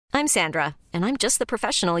I'm Sandra, and I'm just the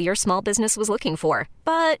professional your small business was looking for.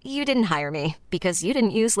 But you didn't hire me because you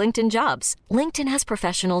didn't use LinkedIn Jobs. LinkedIn has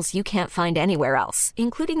professionals you can't find anywhere else,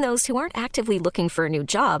 including those who aren't actively looking for a new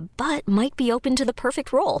job, but might be open to the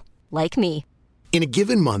perfect role, like me. In a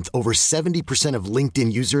given month, over 70% of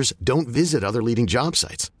LinkedIn users don't visit other leading job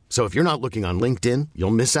sites. So if you're not looking on LinkedIn,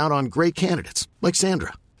 you'll miss out on great candidates like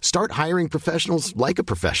Sandra. Start hiring professionals like a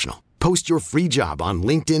professional. Post your free job on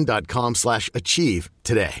linkedin.com/achieve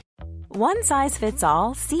today. One size fits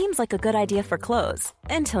all seems like a good idea for clothes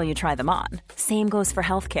until you try them on. Same goes for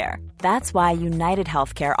healthcare. That's why United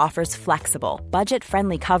Healthcare offers flexible,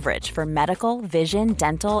 budget-friendly coverage for medical, vision,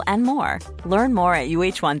 dental, and more. Learn more at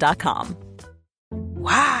uh1.com.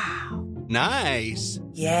 Wow. Nice.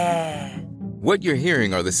 Yeah. What you're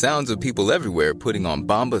hearing are the sounds of people everywhere putting on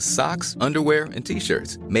Bombas socks, underwear, and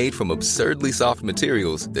T-shirts made from absurdly soft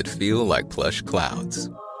materials that feel like plush clouds.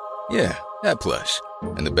 Yeah, that plush.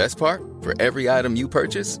 And the best part? For every item you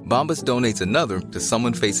purchase, Bombas donates another to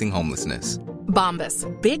someone facing homelessness. Bombas.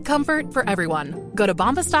 Big comfort for everyone. Go to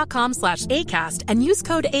bombas.com/ACAST and use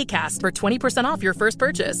code ACAST for 20% off your first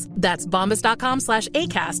purchase. That's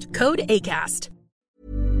bombas.com/ACAST. Code ACAST.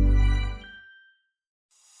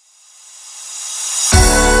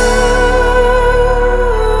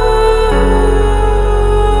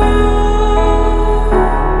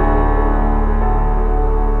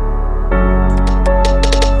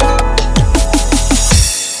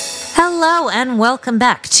 Hello and welcome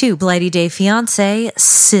back to Blighty Day Fiancé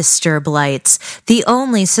Sister Blights, the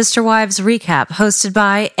only Sister Wives recap hosted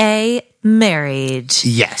by a married,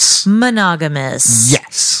 yes, monogamous,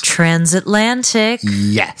 yes, transatlantic,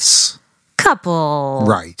 yes, couple,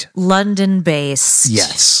 right, London-based,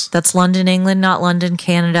 yes. That's London, England, not London,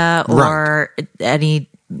 Canada, or any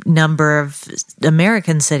number of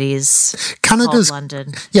American cities. Canada's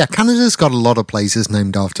London. Yeah, Canada's got a lot of places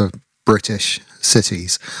named after British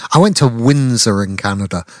cities. I went to Windsor in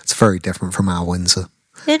Canada. It's very different from our Windsor.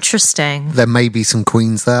 Interesting. There may be some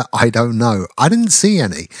queens there. I don't know. I didn't see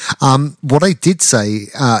any. What I did see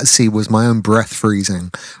was my own breath freezing.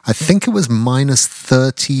 I think it was minus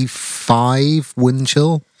 35 wind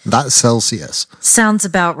chill. That's Celsius. Sounds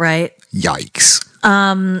about right. Yikes.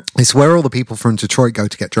 It's where all the people from Detroit go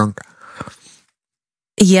to get drunk.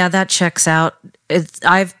 Yeah, that checks out.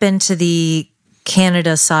 I've been to the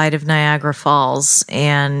Canada side of Niagara Falls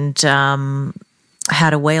and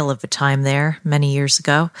had a whale of a time there many years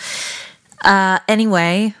ago.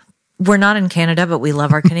 Anyway, we're not in Canada, but we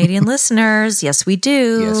love our Canadian listeners. Yes, we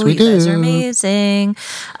do. Yes, we you do. You guys are amazing.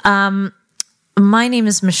 My name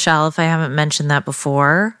is Michelle, if I haven't mentioned that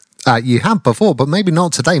before. You have before, but maybe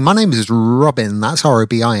not today. My name is Robin. That's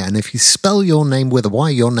R-O-B-I-N. If you spell your name with a Y,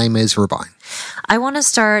 your name is Robin. I want to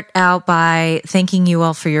start out by thanking you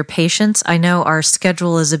all for your patience. I know our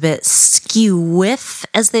schedule is a bit skew with,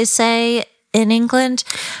 as they say in England.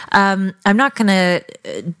 I'm not going to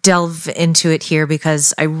delve into it here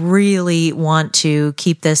because I really want to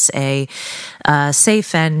keep this a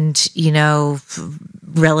safe and,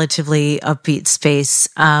 relatively upbeat space.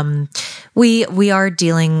 We are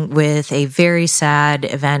dealing with a very sad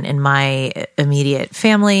event in my immediate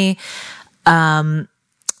family.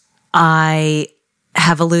 I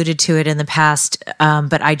have alluded to it in the past,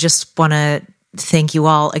 but I just want to thank you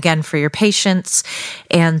all again for your patience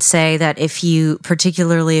and say that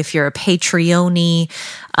particularly if you're a Patreon-y,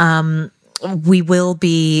 we will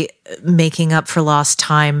be making up for lost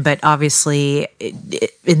time, but obviously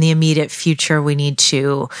in the immediate future, we need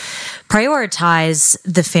to prioritize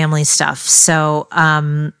the family stuff. So,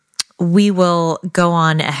 we will go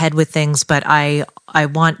on ahead with things, but I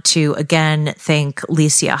want to again thank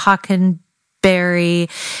Licia Hockenberry,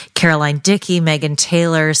 Caroline Dickey, Megan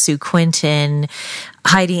Taylor, Sue Quinton,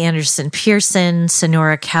 Heidi Anderson Pearson,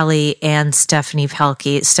 Sonora Kelly, and Stephanie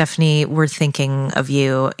Pelkey. Stephanie, we're thinking of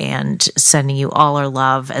you and sending you all our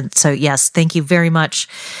love. And so, yes, thank you very much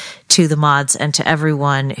to the mods and to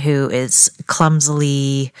everyone who is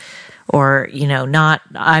clumsily or, not,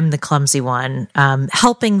 I'm the clumsy one,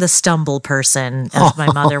 helping the stumble person, as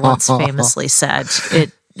my mother once famously said.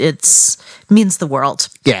 It's means the world.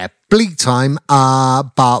 Yeah, bleak time,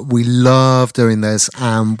 but we love doing this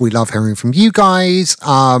and we love hearing from you guys.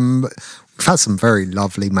 We've had some very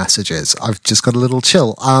lovely messages. I've just got a little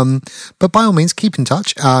chill. But by all means, keep in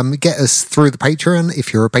touch. Get us through the Patreon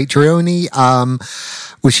if you're a Patreon-y,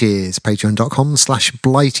 which is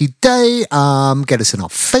patreon.com/blightyday. Get us in our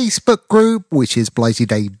Facebook group, which is Blighty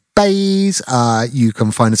Day Bays. You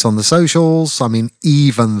can find us on the socials. I mean,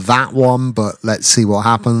 even that one, but let's see what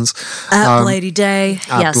happens. At Blighty Day.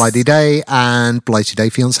 At Blighty Day and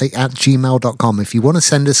blightydayfiance@gmail.com. If you want to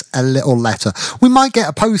send us a little letter, we might get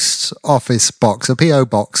a post office box, a PO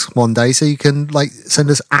box one day, so you can like send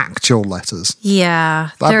us actual letters. Yeah.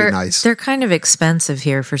 That'd be nice. They're kind of expensive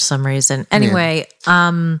here for some reason. Anyway,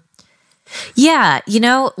 yeah,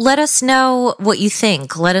 let us know what you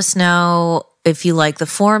think. Let us know if you like the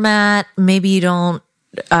format. Maybe you don't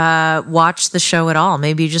watch the show at all.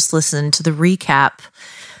 Maybe you just listen to the recap.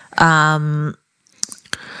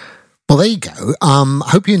 Well, there you go.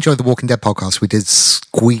 Hope you enjoyed the Walking Dead podcast. We did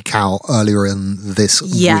squeak out earlier in this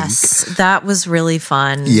week. Yes, that was really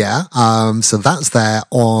fun. Yeah. So that's there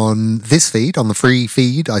on this feed, on the free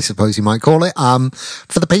feed, I suppose you might call it.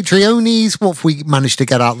 For the Patreonies, what have we managed to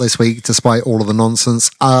get out this week, despite all of the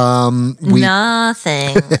nonsense?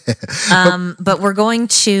 Nothing. But we're going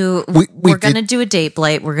to we're going to do a date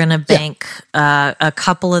blight. We're going to bank a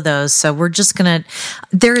couple of those. So we're just going to.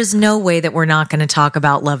 There is no way that we're not going to talk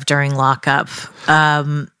about love during lockup.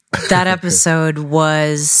 That episode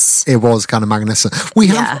was... It was kind of magnificent. We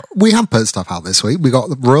have put stuff out this week. We got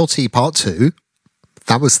Royalty Part 2.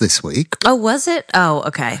 That was this week. Oh, was it? Oh,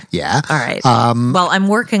 okay. Yeah. All right. Well, I'm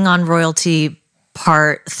working on Royalty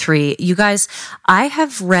Part 3. You guys, I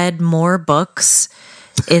have read more books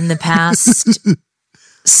in the past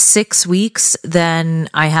 6 weeks than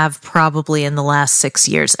I have probably in the last 6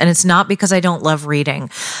 years. And it's not because I don't love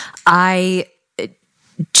reading. I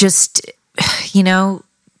just,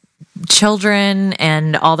 children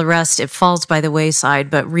and all the rest, it falls by the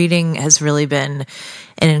wayside, but reading has really been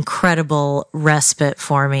an incredible respite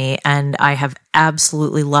for me, and I have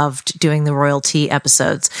absolutely loved doing the Royalty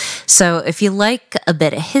episodes. So if you like a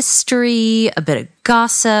bit of history, a bit of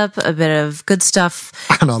gossip, a bit of good stuff,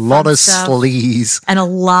 and a lot of sleaze,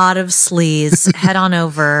 head on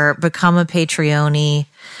over, become a Patreonie.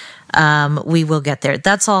 We will get there.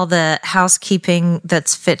 That's all the housekeeping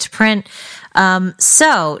that's fit to print.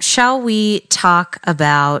 So shall we talk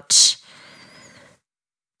about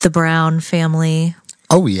the Brown family?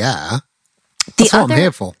 Oh, yeah. That's what I'm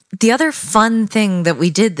here for. The other fun thing that we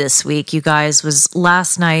did this week, you guys, was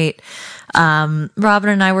last night, Robin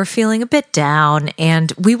and I were feeling a bit down,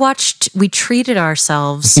 and we treated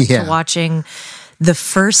ourselves to watching the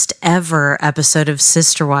first ever episode of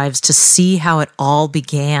Sister Wives to see how it all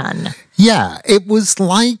began. Yeah, it was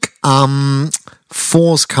like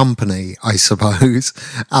Four's Company, I suppose,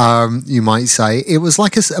 you might say. It was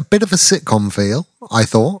like a bit of a sitcom feel, I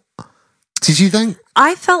thought. Did you think?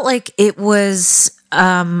 I felt like it was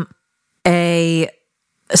a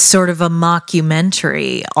sort of a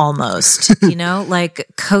mockumentary almost, like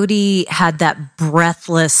Cody had that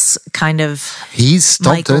breathless kind of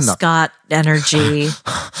Michael Scott energy.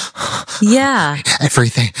 Yeah.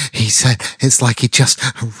 Everything he said, it's like he just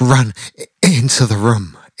ran into the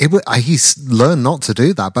room. He's learned not to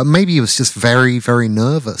do that, but maybe he was just very, very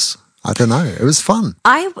nervous. I don't know. It was fun.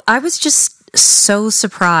 I was just so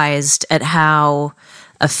surprised at how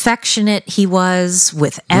affectionate he was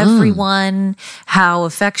with everyone, how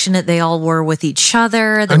affectionate they all were with each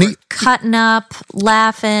other. They were cutting up,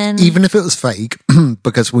 laughing. Even if it was fake,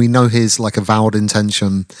 because we know his like avowed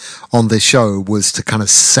intention on this show was to kind of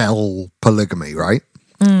sell polygamy, right?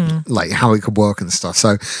 Like how it could work and stuff.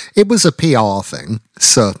 So it was a PR thing,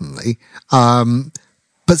 certainly.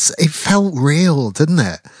 But it felt real, didn't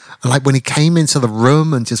it? Like when he came into the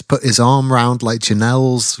room and just put his arm around like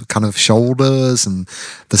Janelle's kind of shoulders, and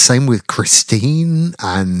the same with Christine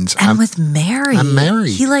and with Mary. And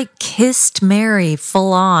Mary. He like kissed Mary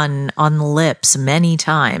full on the lips many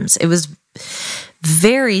times. It was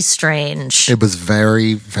very strange. It was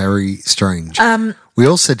very, very strange. We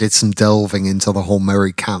also did some delving into the whole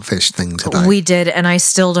Mary catfish thing today. We did, and I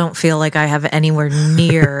still don't feel like I have anywhere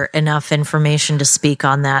near enough information to speak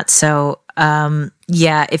on that. So,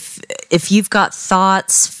 yeah, if you've got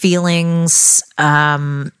thoughts, feelings,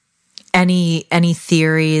 any let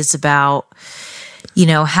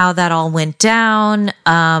that all went down,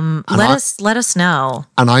 let us know.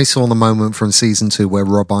 And I saw the moment from season 2 where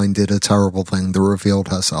Robine did a terrible thing that revealed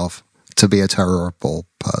herself to be a terrible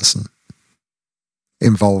person,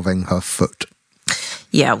 involving her foot.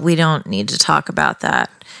 Yeah, we don't need to talk about that.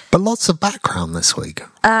 But lots of background this week.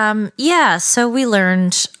 Yeah, so we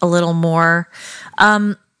learned a little more.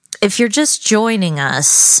 If you're just joining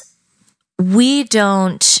us, we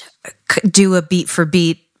don't do a beat for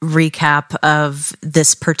beat recap of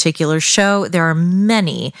this particular show. There are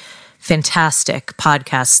many fantastic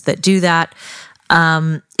podcasts that do that.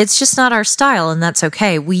 It's just not our style, and that's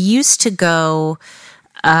okay. We used to go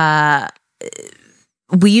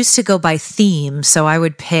we used to go by theme, so I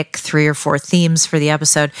would pick 3 or 4 themes for the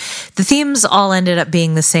episode. The themes all ended up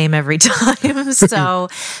being the same every time. So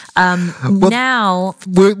now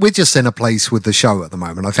we're just in a place with the show at the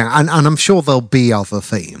moment, I think, and I'm sure there'll be other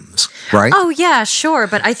themes, right? Oh yeah, sure,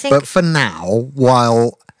 but I think. But for now,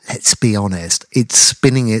 while let's be honest, it's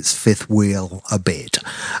spinning its fifth wheel a bit.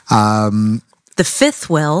 The fifth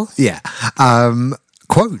wheel, yeah.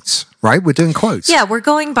 Quotes, right? We're doing quotes. Yeah, we're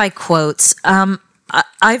going by quotes.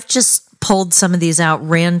 I've just pulled some of these out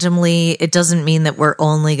randomly. It doesn't mean that we're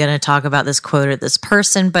only going to talk about this quote or this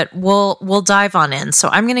person, but we'll dive on in. So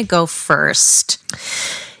I'm going to go first.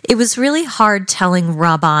 It was really hard telling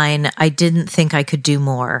Robin I didn't think I could do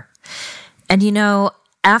more. And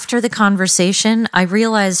after the conversation, I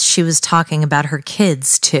realized she was talking about her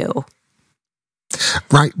kids too.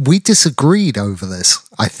 Right. We disagreed over this,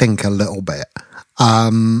 I think, a little bit.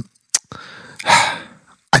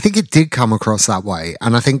 I think it did come across that way,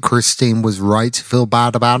 and I think Christine was right to feel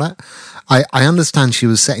bad about it. I understand she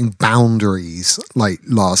was setting boundaries like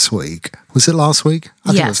last week. Was it last week?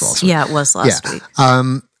 I think it was last week. Yeah, it was last week.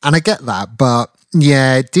 And I get that, but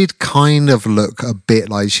yeah, it did kind of look a bit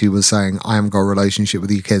like she was saying, I haven't got a relationship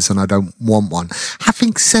with your kids and I don't want one.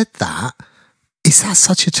 Having said that, is that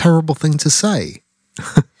such a terrible thing to say?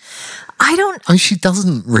 I mean, she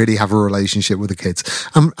doesn't really have a relationship with the kids.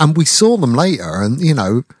 And we saw them later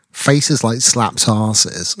and, faces like slapped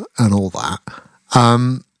asses and all that. I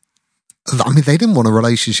mean, they didn't want a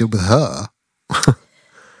relationship with her.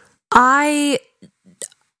 I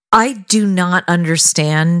do not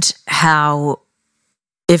understand how,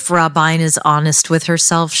 if Robin is honest with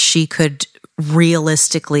herself, she could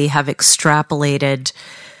realistically have extrapolated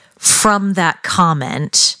from that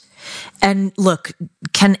comment. And look,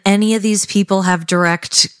 can any of these people have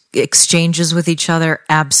direct exchanges with each other?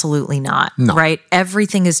 Absolutely not. No. Right?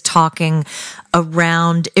 Everything is talking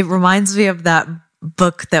around. It reminds me of that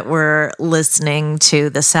book that we're listening to,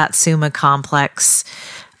 The Satsuma Complex,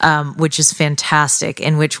 which is fantastic,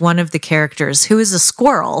 in which one of the characters, who is a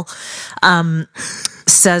squirrel,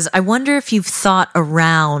 says, I wonder if you've thought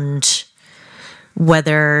around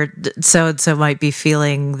whether so-and-so might be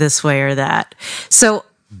feeling this way or that. So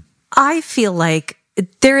I feel like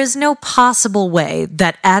there is no possible way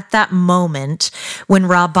that at that moment when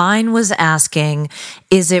Robin was asking,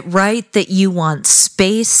 is it right that you want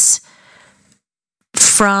space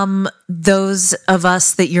from those of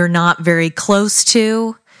us that you're not very close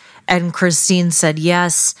to? And Christine said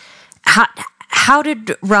yes. How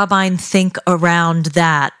did Robin think around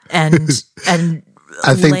that and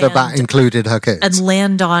I think that included her kids. And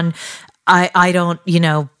land on, I don't,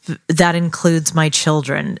 that includes my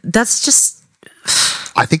children. That's just...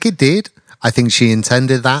 I think it did. I think she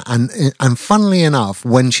intended that. And funnily enough,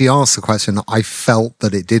 when she asked the question, I felt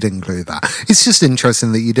that it did include that. It's just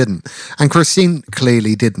interesting that you didn't. And Christine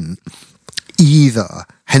clearly didn't either.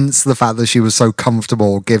 Hence the fact that she was so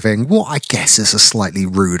comfortable giving what I guess is a slightly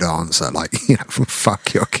rude answer, like,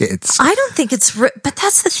 fuck your kids. I don't think it's rude, but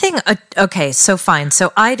that's the thing. Okay, so fine.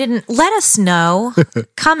 So I didn't, let us know,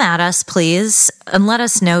 come at us, please, and let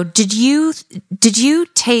us know. Did you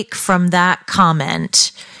take from that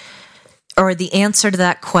comment or the answer to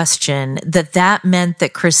that question that meant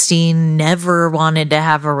that Christine never wanted to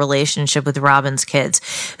have a relationship with Robin's kids,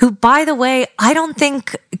 who, by the way, I don't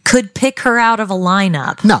think could pick her out of a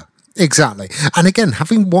lineup. No, exactly. And again,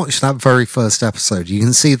 having watched that very first episode, you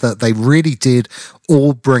can see that they really did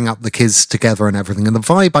all bring up the kids together and everything. And the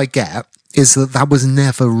vibe I get is that was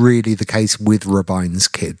never really the case with Robin's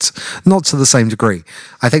kids. Not to the same degree.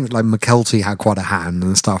 I think like McKelty had quite a hand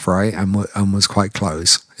and stuff, right? And was quite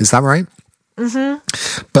close. Is that right?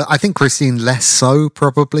 Mm-hmm. But I think Christine less so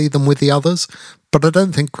probably than with the others. But I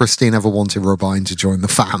don't think Christine ever wanted Robin to join the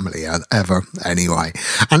family ever anyway.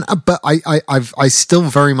 And but I still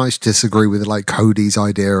very much disagree with like Cody's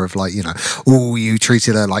idea of like, you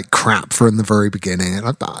treated her like crap from the very beginning. And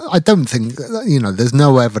I don't think, there's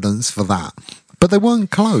no evidence for that. But they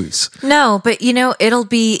weren't close. No, but it'll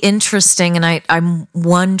be interesting, and I'm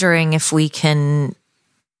wondering if we can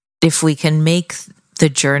make the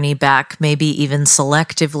journey back, maybe even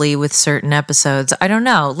selectively with certain episodes. I don't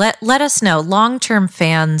know. Let us know. Long-term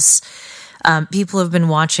fans, people who have been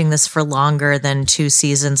watching this for longer than 2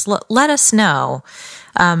 seasons, let us know.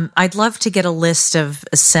 I'd love to get a list of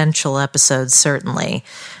essential episodes, certainly.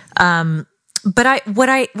 But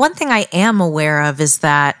one thing I am aware of is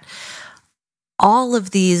that all of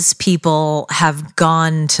these people have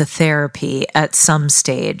gone to therapy at some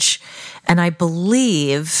stage. And I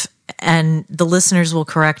believe, and the listeners will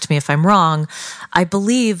correct me if I'm wrong, I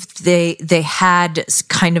believe they had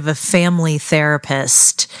kind of a family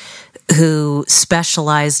therapist who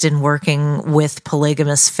specialized in working with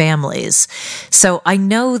polygamous families. So I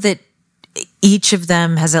know that each of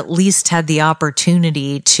them has at least had the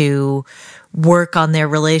opportunity to work on their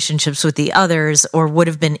relationships with the others, or would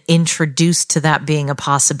have been introduced to that being a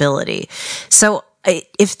possibility. So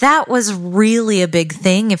if that was really a big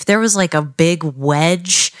thing, if there was like a big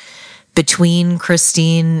wedge between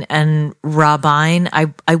Christine and Robin,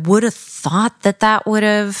 I would have thought that would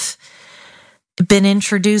have been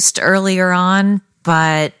introduced earlier on,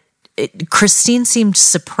 but Christine seemed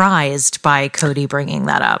surprised by Cody bringing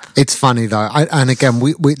that up. It's funny though, and again,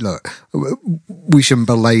 we look, we shouldn't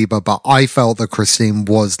belabor, but I felt that Christine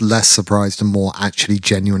was less surprised and more actually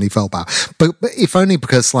genuinely felt bad. But if only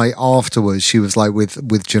because like afterwards she was like with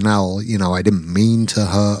Janelle, you know, I didn't mean to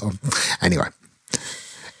hurt. Anyway.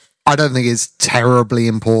 I don't think it's terribly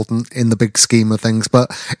important in the big scheme of things,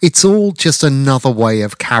 but it's all just another way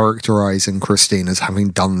of characterizing Christine as having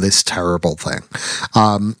done this terrible thing.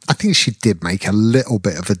 I think she did make a little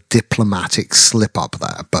bit of a diplomatic slip up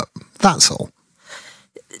there, but that's all.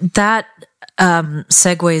 That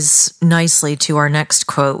segues nicely to our next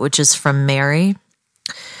quote, which is from Mary.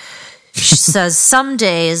 She says, "Some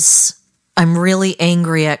days I'm really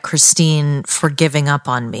angry at Christine for giving up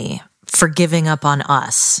on me, for giving up on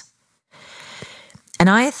us." And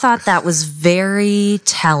I thought that was very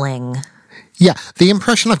telling. Yeah, the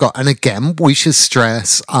impression I've got, and again, we should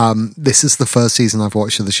stress, this is the first season I've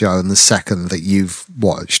watched of the show and the second that you've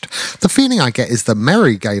watched. The feeling I get is that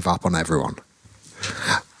Mary gave up on everyone.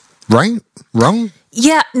 Right? Wrong?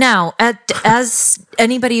 Yeah, now, as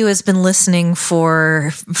anybody who has been listening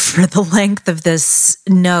for the length of this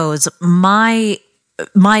knows, my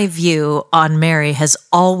view on Mary has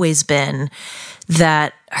always been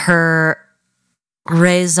that her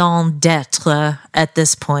raison d'etre at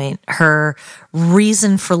this point, her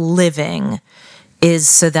reason for living, is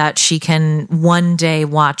so that she can one day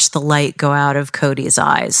watch the light go out of Cody's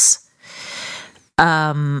eyes.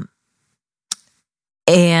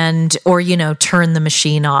 Or, you know, turn the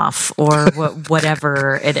machine off or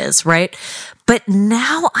whatever it is, right? But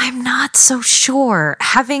now I'm not so sure.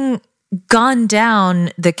 Having gone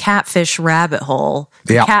down the catfish rabbit hole,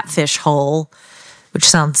 the catfish hole, which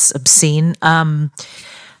sounds obscene. I'm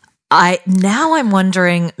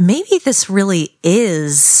wondering, maybe this really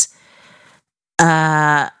is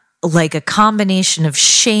like a combination of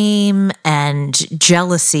shame and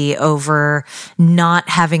jealousy over not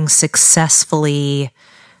having successfully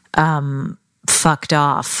fucked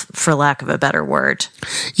off, for lack of a better word.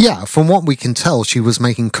 Yeah, from what we can tell, she was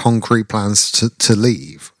making concrete plans to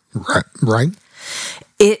leave, right?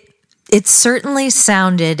 It certainly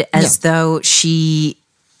sounded as though she,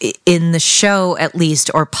 in the show at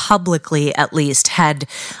least, or publicly at least, had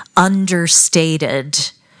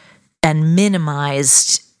understated and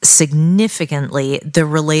minimized significantly the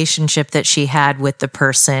relationship that she had with the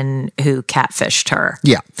person who catfished her.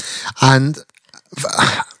 Yeah. And,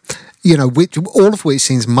 you know, all of which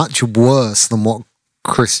seems much worse than what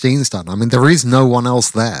Christine's done. I mean, there is no one else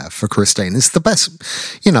there for Christine. It's the best,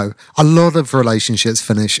 you know, a lot of relationships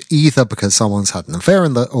finish either because someone's had an affair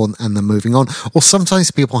and they're moving on, or sometimes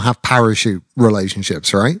people have parachute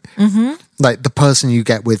relationships, right? Mm-hmm. Like the person you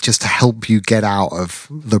get with just to help you get out of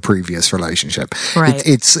the previous relationship. Right.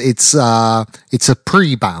 It's a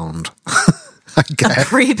pre-bound. I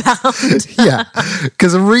guess. A rebound. Yeah,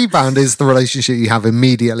 because a rebound is the relationship you have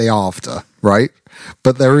immediately after, right?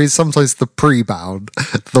 But there is sometimes the pre-bound,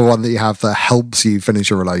 the one that you have that helps you finish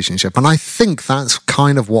a relationship. And I think that's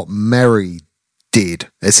kind of what Mary did,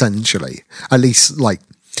 essentially. At least, like,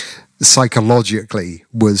 psychologically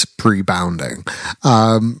was pre-bounding.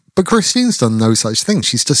 But Christine's done no such thing.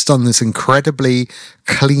 She's just done this incredibly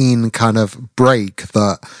clean kind of break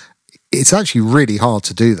that it's actually really hard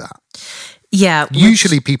to do that. Yeah.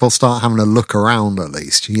 Usually people start having a look around at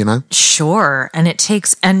least, you know? Sure. And it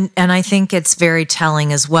takes, and I think it's very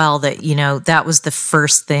telling as well that, you know, that was the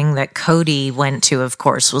first thing that Cody went to, of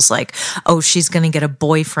course, was like, oh, she's going to get a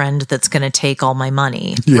boyfriend that's going to take all my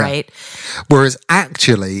money, right? Whereas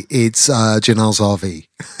actually it's Janelle's RV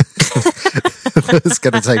that's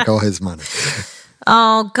going to take all his money.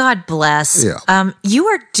 Oh, God bless. Yeah. You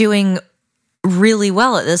are doing really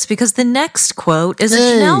well at this because the next quote is a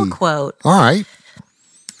Janelle quote. All right.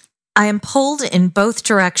 I am pulled in both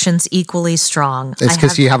directions equally strong. It's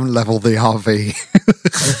because you haven't leveled the RV.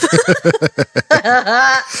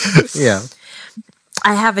 Yeah.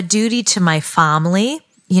 I have a duty to my family,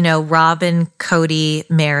 you know, Robin, Cody,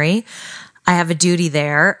 Mary. I have a duty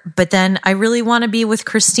there, but then I really want to be with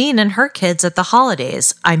Christine and her kids at the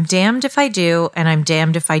holidays. I'm damned if I do, and I'm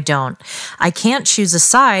damned if I don't. I can't choose a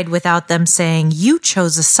side without them saying, you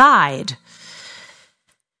chose a side.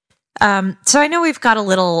 So I know we've got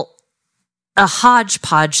a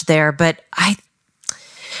hodgepodge there, but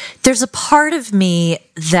there's a part of me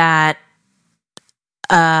that,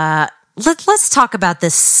 let's talk about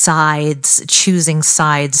this choosing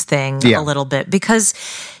sides thing a little bit, because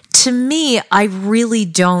to me, I really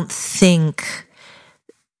don't think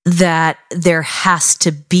that there has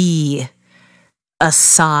to be a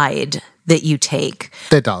side that you take.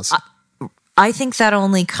 There does. I think that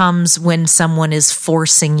only comes when someone is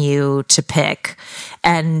forcing you to pick.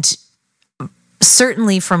 And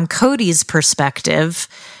certainly from Cody's perspective,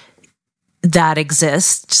 that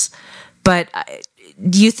exists. But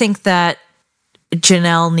do you think that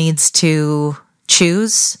Janelle needs to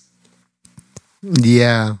choose?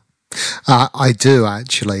 Yeah, I do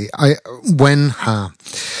actually.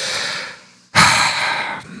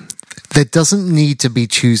 There doesn't need to be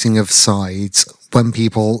choosing of sides when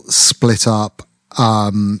people split up.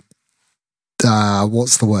 What's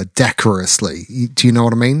the word? Decorously. Do you know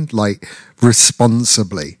what I mean? Like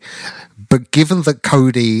responsibly. But given that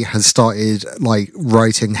Cody has started like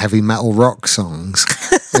writing heavy metal rock songs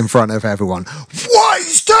in front of everyone,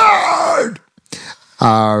 wasted.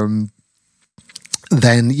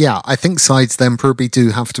 Then yeah, I think sides then probably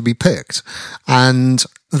do have to be picked, and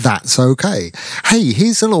that's okay. Hey,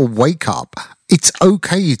 here's a little wake up. It's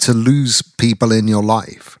okay to lose people in your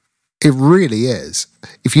life. It really is.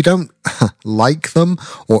 If you don't like them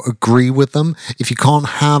or agree with them, if you can't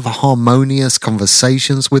have harmonious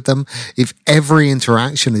conversations with them, if every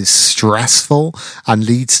interaction is stressful and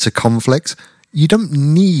leads to conflict, you don't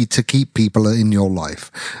need to keep people in your life.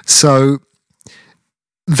 So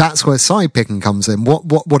that's where side picking comes in.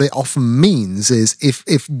 What it often means is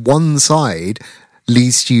if one side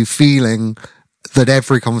leads to you feeling that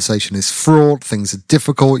every conversation is fraught, things are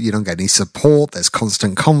difficult, you don't get any support, there's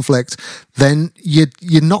constant conflict, then you're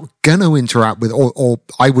not going to interact with, or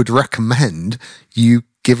I would recommend you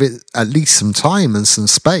give it at least some time and some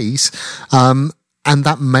space. And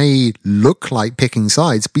that may look like picking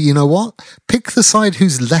sides, but you know what? Pick the side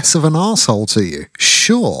who's less of an arsehole to you.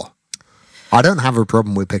 Sure. I don't have a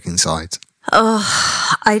problem with picking sides.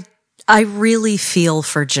 I really feel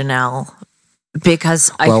for Janelle.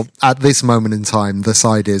 Because at this moment in time, the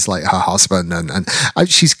side is like her husband, and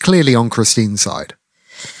she's clearly on Christine's side.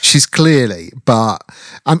 She's clearly, but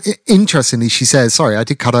interestingly, she says, sorry, I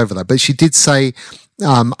did cut over that, but she did say,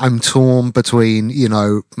 I'm torn between,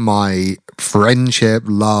 my friendship,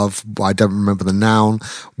 love, I don't remember the noun,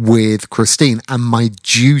 with Christine, and my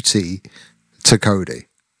duty to Cody.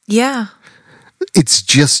 Yeah. It's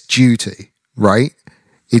just duty, right?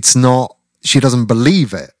 It's not. She doesn't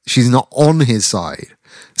believe it. She's not on his side.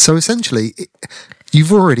 So essentially,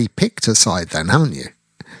 you've already picked a side then, haven't you?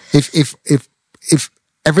 If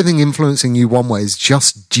everything influencing you one way is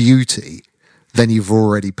just duty, then you've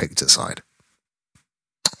already picked a side.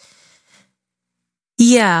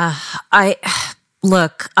 Yeah. I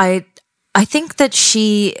think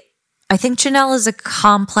Janelle is a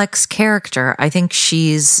complex character. I think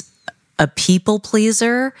she's a people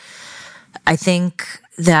pleaser. I think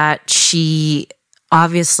that she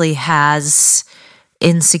obviously has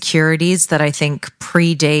insecurities that I think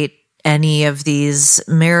predate any of these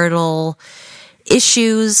marital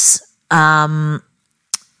issues. But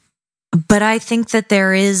I think that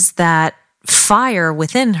there is that fire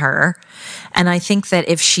within her. And I think that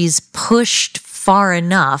if she's pushed far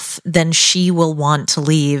enough, then she will want to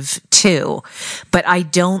leave too. But I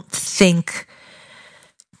don't think,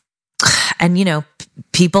 and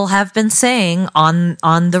people have been saying on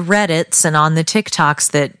the Reddits and on the TikToks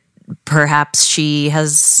that perhaps she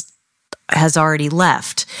has already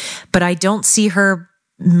left, but I don't see her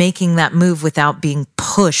making that move without being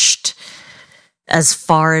pushed as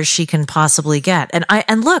far as she can possibly get.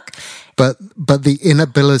 And look, but the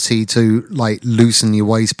inability to like loosen your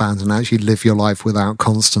waistbands and actually live your life without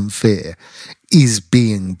constant fear is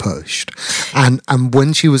being pushed. And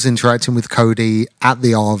when she was interacting with Cody at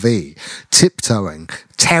the RV, tiptoeing,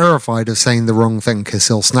 terrified of saying the wrong thing because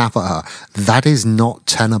he'll snap at her, that is not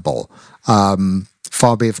tenable.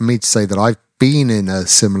 Far be it from me to say that I've been in a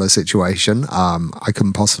similar situation. I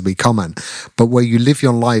couldn't possibly comment. But where you live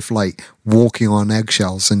your life like walking on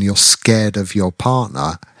eggshells and you're scared of your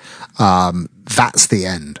partner, that's the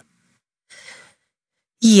end.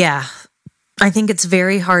 Yeah. I think it's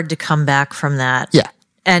very hard to come back from that. Yeah.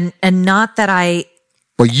 And not that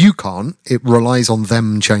well, you can't. It relies on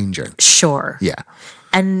them changing. Sure. Yeah.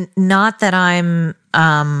 And not that I'm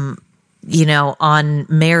on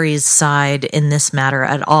Mary's side in this matter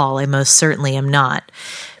at all. I most certainly am not.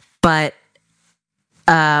 But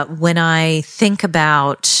when I think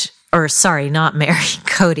about, not Mary,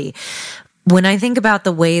 Cody, when I think about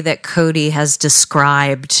the way that Cody has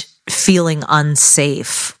described feeling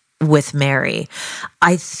unsafe with Mary,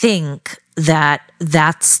 I think that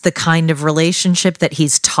that's the kind of relationship that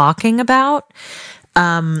he's talking about.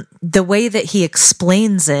 The way that he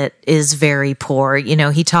explains it is very poor.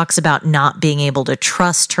 He talks about not being able to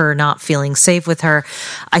trust her, not feeling safe with her.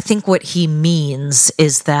 I think what he means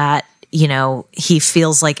is that, he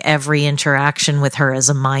feels like every interaction with her is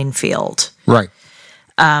a minefield. Right.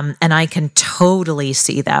 And I can totally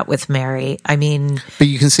see that with Mary. I mean... But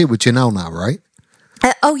you can see it with Janelle now, right?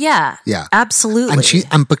 Oh, yeah. Yeah. Absolutely.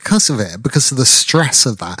 And because of the stress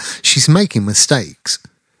of that, she's making mistakes.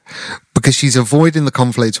 Because she's avoiding the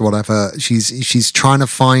conflict or whatever. She's trying to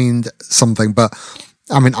find something. But,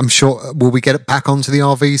 I mean, I'm sure... Will we get it back onto the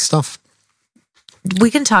RV stuff?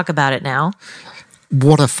 We can talk about it now.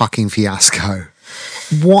 What a fucking fiasco.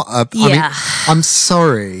 I mean, I'm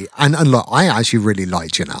sorry. And look, I actually really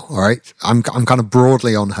like Janelle, all right? I'm kind of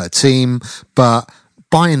broadly on her team, but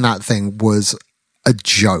buying that thing was a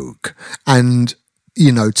joke. And,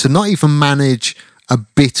 to not even manage a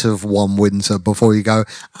bit of one winter before you go,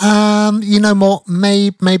 you know what,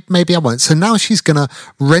 maybe I won't. So now she's going to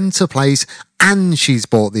rent a place and she's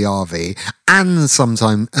bought the RV and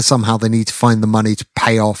somehow they need to find the money to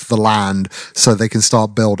pay off the land so they can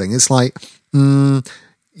start building. It's like,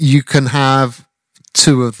 you can have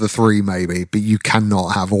 2 of the 3 maybe, but you cannot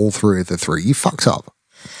have all 3 of the 3. You fucked up.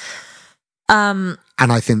 And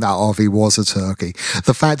I think that RV was a turkey.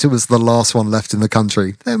 The fact it was the last one left in the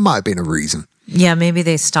country, there might have been a reason. Yeah, maybe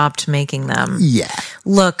they stopped making them. Yeah.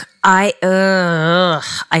 Look, I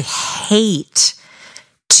hate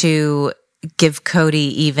to give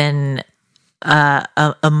Cody even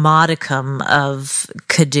a modicum of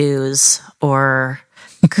kudos or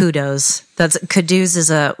kudos. Kudos is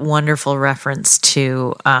a wonderful reference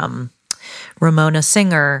to Ramona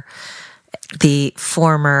Singer, the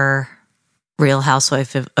former Real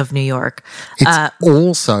Housewife of New York. It's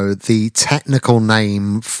also the technical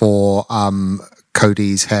name for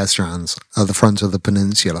Cody's hair strands at the front of the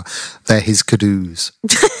peninsula. They're his kadoos.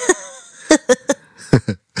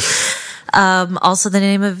 Also the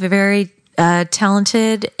name of a very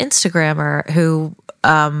talented Instagrammer who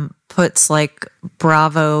puts like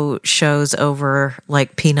Bravo shows over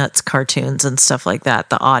like Peanuts cartoons and stuff like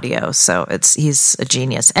that, the audio. So he's a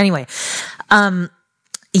genius. Anyway,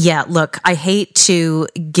 yeah, look, I hate to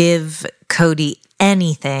give Cody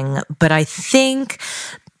anything, but I think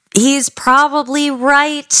he's probably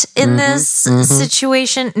right in this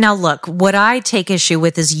situation. Now, look, what I take issue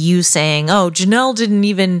with is you saying, oh, Janelle didn't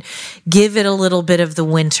even give it a little bit of the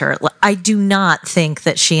winter. I do not think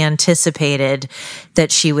that she anticipated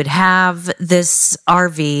that she would have this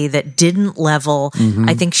RV that didn't level.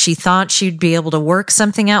 I think she thought she'd be able to work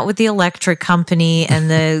something out with the electric company and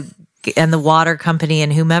the water company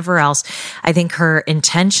and whomever else. I think her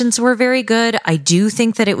intentions were very good. I do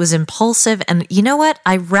think that it was impulsive. And you know what?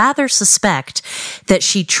 I rather suspect that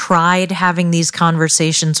she tried having these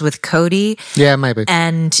conversations with Cody. Yeah, maybe.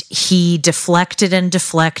 And he deflected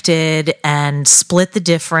and split the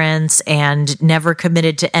difference and never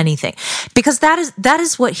committed to anything. Because that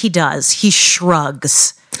is what he does. He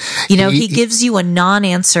shrugs. He gives you a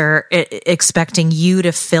non-answer expecting you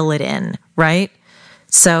to fill it in, right?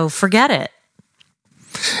 So forget it.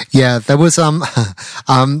 Yeah, there was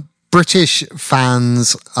British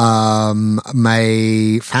fans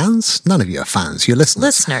fans? None of you are fans. You're listeners.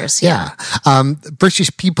 Listeners, yeah.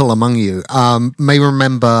 British people among you may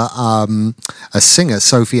remember a singer,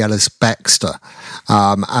 Sophie Ellis-Bextor.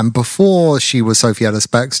 And before she was Sophie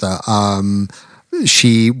Ellis-Bextor,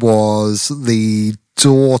 she was the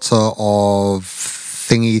daughter of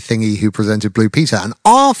Thingy who presented Blue Peter. And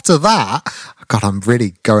after that, God, I'm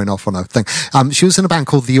really going off on a thing. She was in a band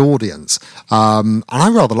called The Audience. And I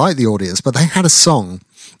rather like The Audience, but they had a song.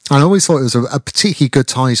 And I always thought it was a particularly good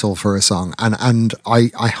title for a song. And I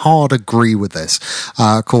hard agree with this,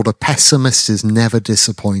 called A Pessimist is Never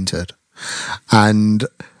Disappointed. And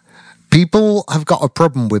people have got a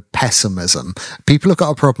problem with pessimism. People have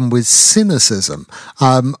got a problem with cynicism.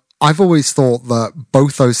 I've always thought that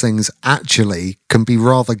both those things actually can be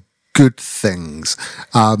rather good things.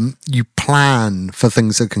 You plan for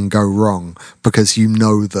things that can go wrong because you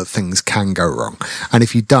know that things can go wrong. And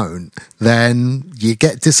if you don't, then you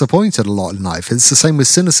get disappointed a lot in life. It's the same with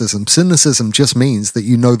cynicism. Cynicism just means that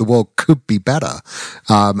you know the world could be better.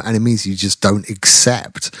 And it means you just don't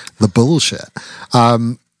accept the bullshit.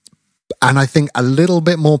 And I think a little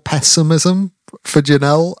bit more pessimism for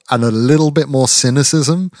Janelle and a little bit more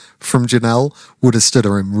cynicism from Janelle would have stood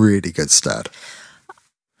her in really good stead.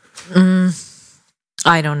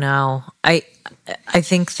 I don't know. I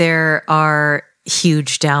think there are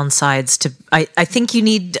huge downsides to. I think you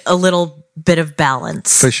need a little bit of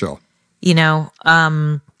balance For sure. You know.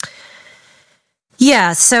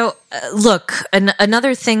 Yeah. So look,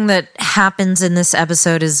 another thing that happens in this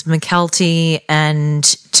episode is McKelty and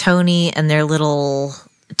Tony and their little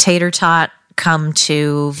tater tot come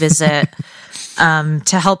to visit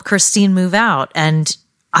to help Christine move out, and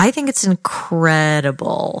I think it's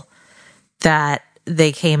incredible that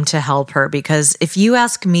they came to help her, because if you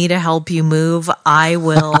ask me to help you move, I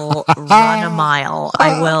will run a mile.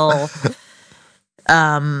 I will,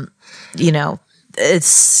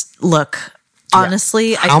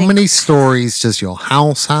 honestly, How many stories does your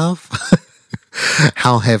house have?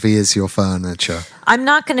 How heavy is your furniture? I'm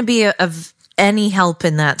not going to be of any help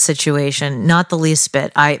in that situation, not the least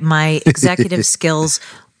bit. My executive skills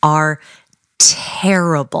are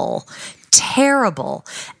terrible.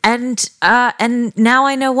 And now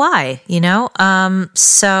I know why,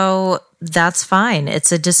 so that's fine.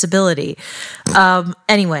 It's a disability.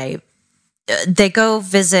 Anyway, they go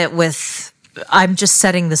visit with, I'm just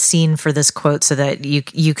setting the scene for this quote so that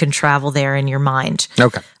you can travel there in your mind.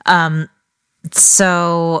 Okay.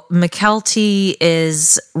 So McKelty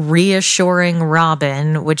is reassuring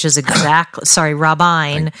Robin, which is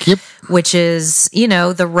Robine, Yep. which is,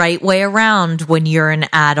 the right way around when you're an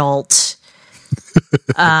adult.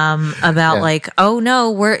 About oh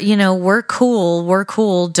no, we're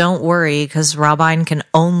cool. Don't worry, because Robine can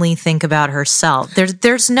only think about herself.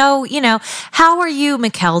 There's no, how are you,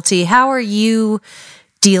 McKelty? How are you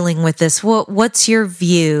dealing with this? What's your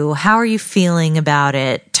view? How are you feeling about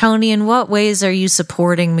it? Tony, in what ways are you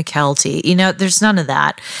supporting McKelty? There's none of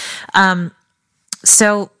that.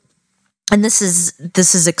 So, and this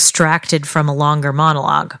is extracted from a longer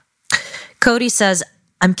monologue. Cody says,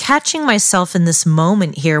 I'm catching myself in this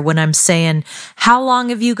moment here when I'm saying, how long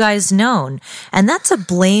have you guys known? And that's a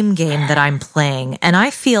blame game that I'm playing. And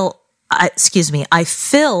I feel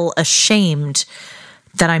ashamed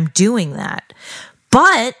that I'm doing that.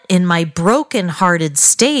 But in my broken-hearted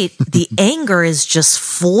state, the anger is just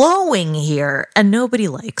flowing here, and nobody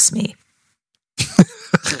likes me.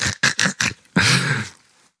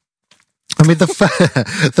 I mean,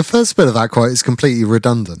 the first bit of that quote is completely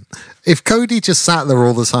redundant. If Cody just sat there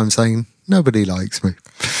all the time saying, nobody likes me,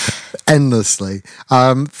 endlessly,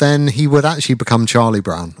 then he would actually become Charlie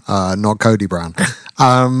Brown, not Cody Brown.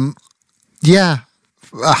 Yeah.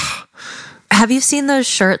 Have you seen those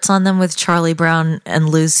shirts on them with Charlie Brown and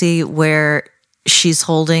Lucy where she's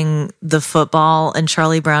holding the football and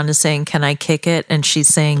Charlie Brown is saying, can I kick it? And she's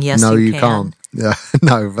saying, yes, no, you can. Can't. Yeah,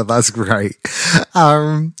 no, but that's great.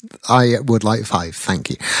 I would like 5. Thank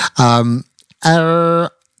you.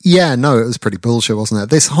 Yeah, no, it was pretty bullshit, wasn't it?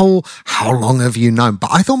 This whole, how long have you known? But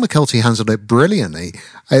I thought McKelty handled it brilliantly.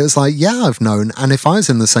 It was like, yeah, I've known. And if I was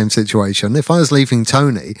in the same situation, if I was leaving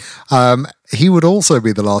Tony, he would also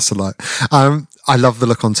be the last to know. I love the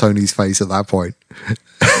look on Tony's face at that point.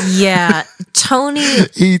 Yeah, Tony.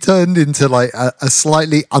 He turned into like a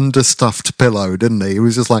slightly understuffed pillow, didn't he? He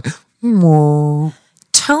was just like, whoa.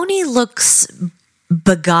 Tony looks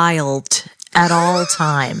beguiled at all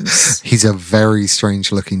times. He's a very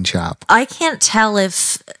strange looking chap. I can't tell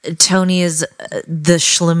if Tony is the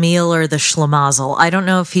schlemiel or the schlemazel. I don't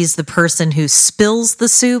know if he's the person who spills the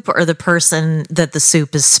soup or the person that the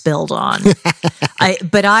soup is spilled on.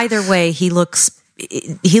 But either way, he looks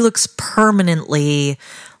permanently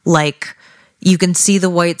like you can see the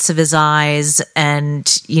whites of his eyes,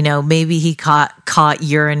 and maybe he caught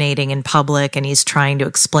urinating in public and he's trying to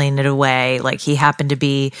explain it away, like he happened to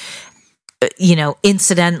be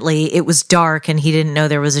incidentally, it was dark and he didn't know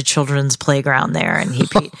there was a children's playground there, and he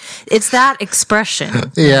peed. It's that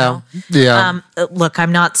expression. Yeah. Yeah. Look,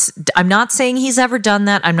 I'm not saying he's ever done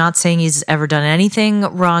that. I'm not saying he's ever done anything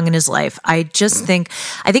wrong in his life. I think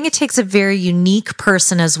it takes a very unique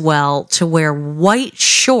person as well to wear white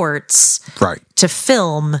shorts. Right. To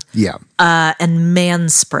film, and man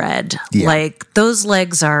spread. Yeah. Like those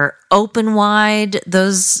legs are open wide.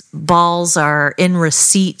 Those balls are in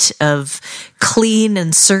receipt of clean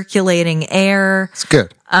and circulating air. It's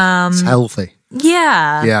good. It's healthy.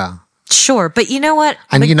 Yeah. Yeah. Sure. But you know what?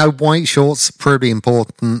 And white shorts are pretty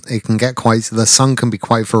important. It can get the sun can be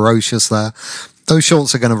quite ferocious there. Those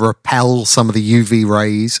shorts are going to repel some of the UV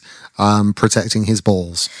rays, protecting his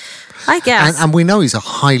balls. I guess. And we know he's a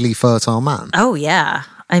highly fertile man. Oh, yeah.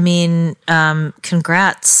 I mean,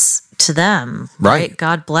 congrats to them. Right.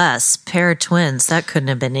 God bless. Pair of twins. That couldn't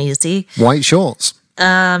have been easy. White shorts.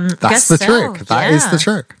 That's the trick. That is the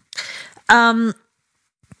trick.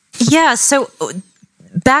 Yeah. So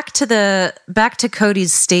back to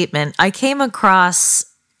Cody's statement. I came across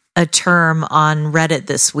a term on Reddit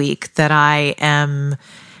this week that I am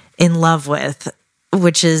in love with,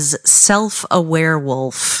 which is self-aware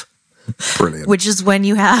wolf. Brilliant. Which is when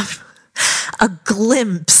you have a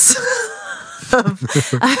glimpse of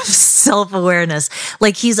self-awareness.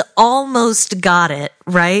 Like he's almost got it,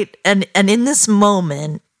 right? And in this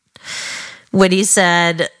moment, when he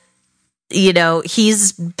said, you know,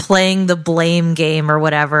 he's playing the blame game or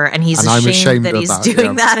whatever, and he's ashamed that he's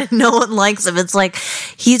doing that and no one likes him. It's like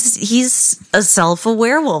he's a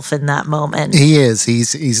self-aware wolf in that moment. He is.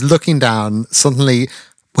 He's looking down, suddenly,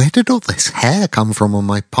 where did all this hair come from on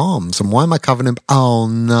my palms? And why am I covered in... Oh,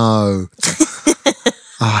 no.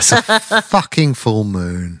 It's a fucking full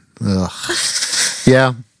moon. Ugh.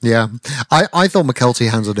 Yeah. I thought McKelty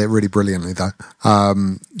handled it really brilliantly, though.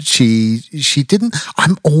 She didn't...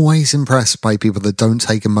 I'm always impressed by people that don't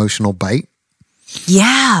take emotional bait.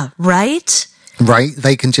 Yeah, right? Right?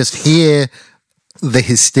 They can just hear the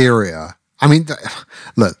hysteria. I mean,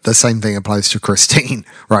 look, the same thing applies to Christine,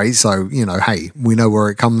 right? So, you know, hey, we know where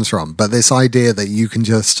it comes from. But this idea that you can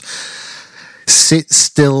just sit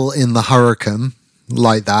still in the hurricane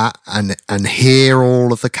like that and hear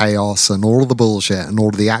all of the chaos and all of the bullshit and all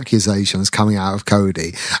of the accusations coming out of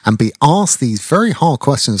Cody and be asked these very hard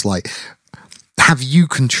questions like, have you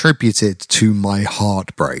contributed to my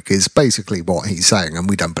heartbreak, is basically what he's saying. And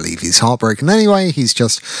we don't believe he's heartbroken anyway. He's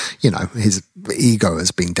just, you know, his ego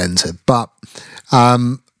has been dented. But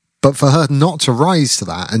for her not to rise to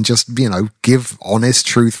that and just, you know, give honest,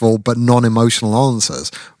 truthful, but non-emotional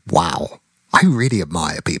answers. Wow. I really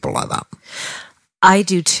admire people like that. I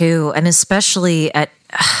do too. And especially at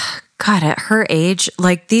her age,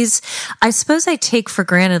 like these, I suppose I take for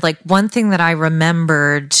granted, like one thing that I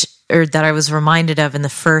remembered or that I was reminded of in the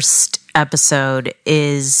first episode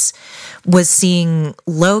was seeing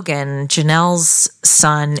Logan, Janelle's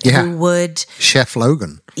son, who would... Chef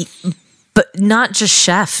Logan. But not just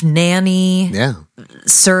chef, nanny,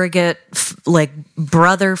 surrogate, like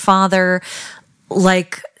brother, father.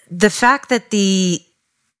 Like the fact that the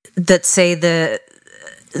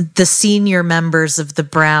senior members of the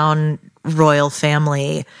Brown royal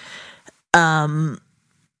family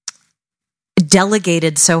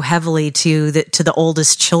delegated so heavily to the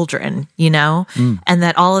oldest children, you know, and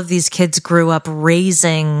that all of these kids grew up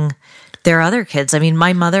raising their other kids. I mean,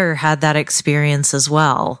 my mother had that experience as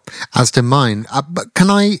well. As did mine. But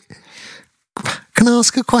can I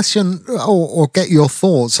ask a question or get your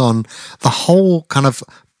thoughts on the whole kind of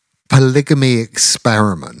polygamy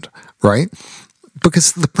experiment, right?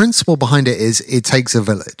 Because the principle behind it is it takes a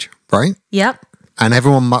village, right? Yep. And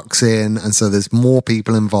everyone mucks in, and so there's more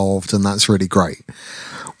people involved, and that's really great.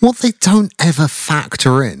 What they don't ever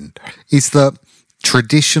factor in is that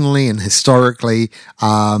traditionally and historically,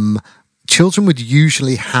 children would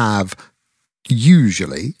usually have,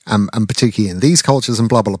 and particularly in these cultures and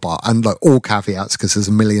blah, blah, blah, and like all caveats because there's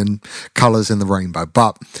a million colours in the rainbow,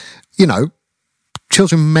 but, you know,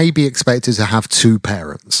 children may be expected to have two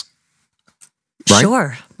parents. Right?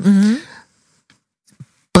 Sure. Mm-hmm.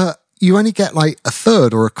 But you only get like a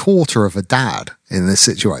third or a quarter of a dad in this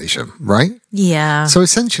situation, right? Yeah. So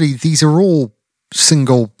essentially, these are all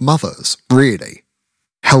single mothers, really,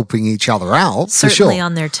 helping each other out. Certainly for sure.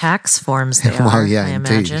 On their tax forms they well, are, yeah, I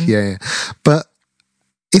indeed. imagine. Yeah. But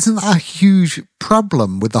isn't that a huge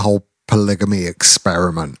problem with the whole polygamy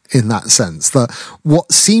experiment in that sense? That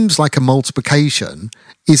what seems like a multiplication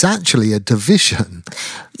is actually a division.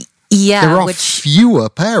 Yeah, there are fewer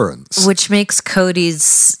parents. Which makes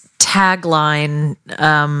Cody's tagline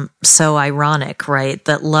so ironic, right?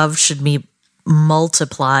 That love should be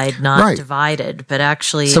multiplied, not divided, but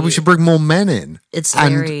actually... So we should bring more men in. It's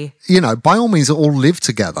very... You know, by all means, all live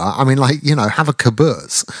together. I mean, like, you know, have a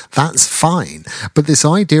caboose. That's fine. But this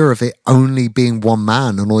idea of it only being one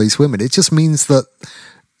man and all these women, it just means that,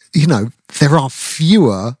 you know, there are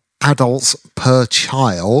fewer adults per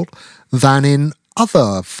child than in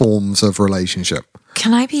other forms of relationship.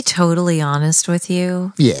 Can I be totally honest with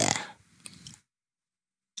you? Yeah.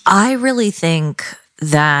 I really think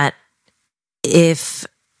that if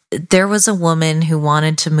there was a woman who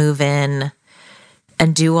wanted to move in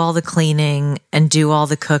and do all the cleaning and do all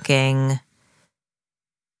the cooking,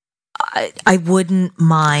 I wouldn't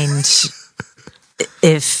mind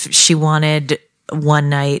if she wanted one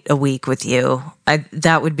night a week with you.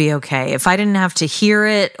 That would be okay. If I didn't have to hear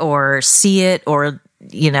it or see it or,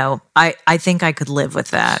 you know, I think I could live with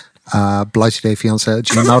that.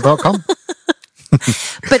 blightydayfiance@gmail.com.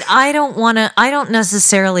 But I don't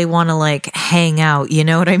necessarily want to like hang out. You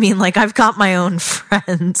know what I mean? Like I've got my own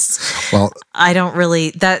friends. Well, I don't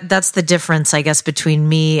really, that's the difference, I guess, between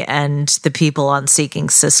me and the people on Seeking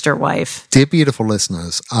Sister Wife. Dear beautiful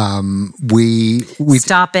listeners, we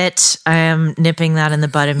Stop it. I am nipping that in the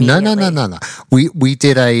bud immediately. No. We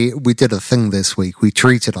did a thing this week. We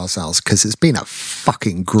treated ourselves because it's been a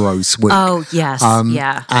fucking gross week. Oh, yes.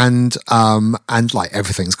 Yeah. And like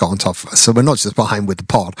everything's got on top of us. So we're not just behind with the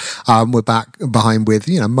pod. We're back behind with,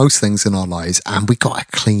 most things in our lives, and we got a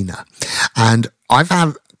cleaner. And I've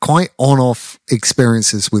had quite on-off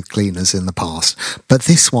experiences with cleaners in the past, but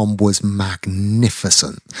this one was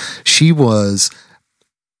magnificent. She was,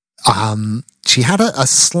 she had a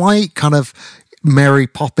slight kind of Mary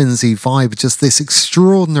Poppins-y vibe, just this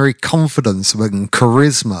extraordinary confidence and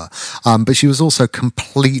charisma, but she was also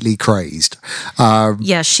completely crazed.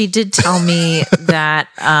 Yeah, she did tell me that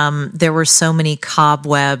there were so many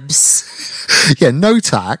cobwebs. Yeah, no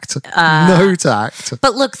tact. No tact.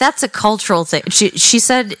 But look, that's a cultural thing. She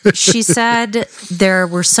said there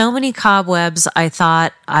were so many cobwebs, I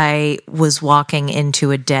thought I was walking into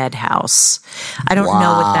a dead house. I don't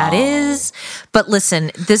know what that is, but listen,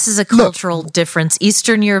 this is a cultural difference.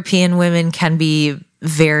 Eastern European women can be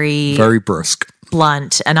very, very brusque,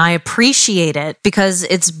 blunt, and I appreciate it because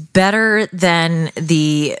it's better than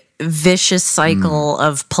the vicious cycle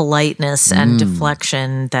of politeness and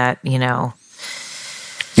deflection that, Yeah,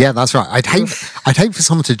 that's right. I'd hate for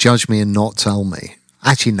someone to judge me and not tell me.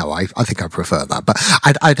 Actually, no, I think I prefer that. But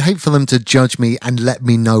I'd hate for them to judge me and let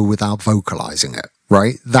me know without vocalizing it.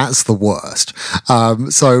 Right? That's the worst.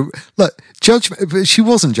 So look, but she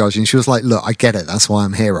wasn't judging. She was like, look, I get it. That's why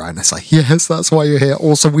I'm here. Right? And it's like, yes, that's why you're here.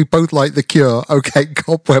 Also, we both like The Cure. Okay,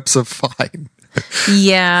 cobwebs are fine.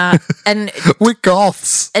 Yeah. And we're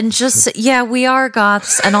goths. And we are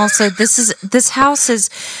goths. And also this house is,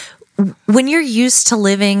 when you're used to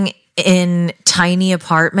living in tiny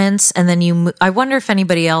apartments and then I wonder if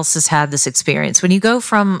anybody else has had this experience. When you go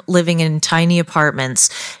from living in tiny apartments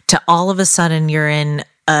to all of a sudden you're in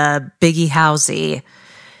a biggie housey,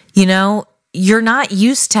 you're not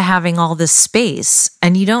used to having all this space,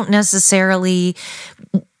 and you don't necessarily,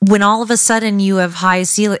 when all of a sudden you have high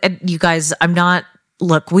ceiling, you guys,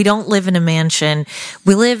 look, we don't live in a mansion.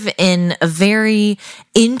 We live in a very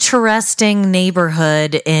interesting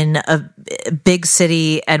neighborhood in a big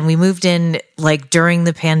city, and we moved in like during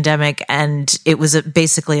the pandemic, and it was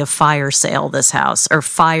basically a fire sale, this house, or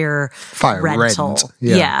fire rental. Rent.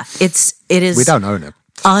 Yeah. It is. We don't own it.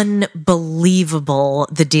 Unbelievable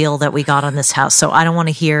the deal that we got on this house. So I don't want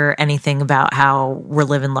to hear anything about how we're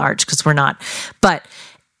living large, because we're not. But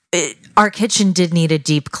our kitchen did need a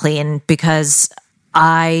deep clean because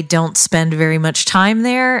I don't spend very much time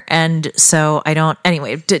there, and so I don't.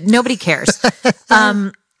 Anyway, nobody cares.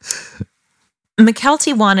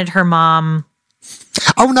 McKelty wanted her mom.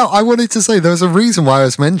 Oh no, I wanted to say there was a reason why I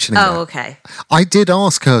was mentioning it. Oh, okay. I did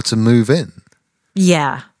ask her to move in.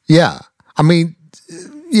 Yeah. Yeah. I mean,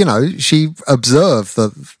 she observed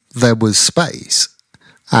that there was space,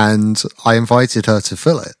 and I invited her to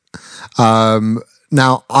fill it.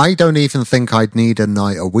 Now, I don't even think I'd need a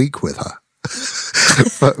night a week with her.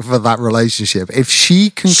 for that relationship. If she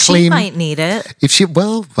can clean, she might need it.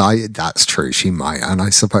 That's true. She might, and I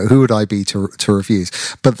suppose who would I be to refuse?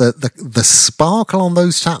 But the sparkle on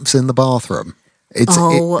those taps in the bathroom.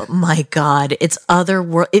 My God! It's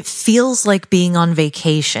otherworld. It feels like being on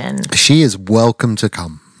vacation. She is welcome to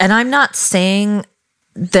come. And I'm not saying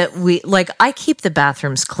that I keep the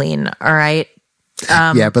bathrooms clean. All right.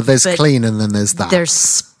 But there's clean and then there's that. There's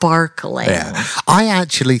sparkling. Yeah. I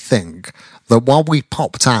actually think that while we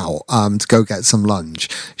popped out to go get some lunch,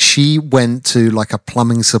 she went to like a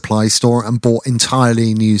plumbing supply store and bought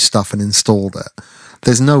entirely new stuff and installed it.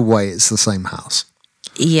 There's no way it's the same house.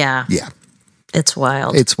 Yeah. Yeah. It's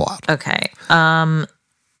wild. It's wild. Okay.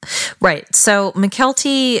 Right. So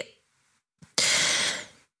McKelty,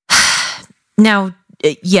 now,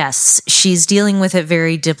 yes, she's dealing with it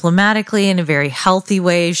very diplomatically in a very healthy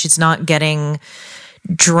way. She's not getting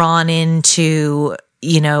drawn into,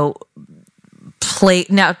 now,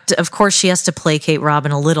 of course, she has to placate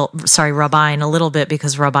Rabin a little bit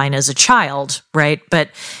because Rabin is a child, right?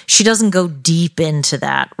 But she doesn't go deep into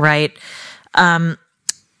that, right?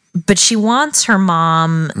 but she wants her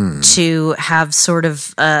mom to have sort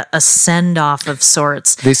of a send-off of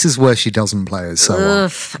sorts. This is where she doesn't play it so well.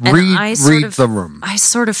 Read the room. I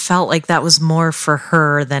sort of felt like that was more for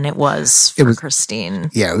her than it was for Christine.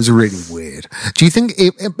 Yeah, it was really weird. Do you think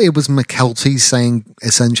it was McKelty saying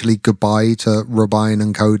essentially goodbye to Robine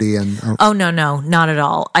and Cody? Oh, no, not at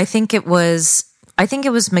all. I think it was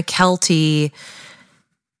McKelty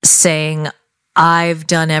saying, I've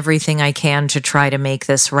done everything I can to try to make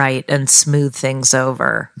this right and smooth things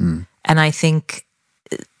over. And I think,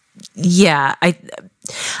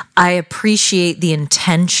 I appreciate the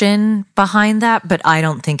intention behind that, but I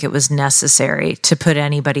don't think it was necessary to put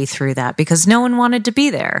anybody through that because no one wanted to be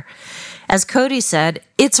there. As Cody said,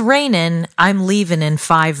 it's raining. I'm leaving in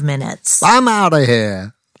 5 minutes. I'm out of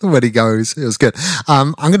here. When he goes, it was good.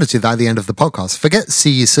 I'm going to do that at the end of the podcast. Forget see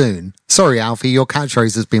you soon. Sorry, Alfie, your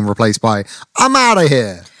catchphrase has been replaced by I'm out of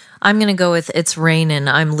here. I'm going to go with it's raining.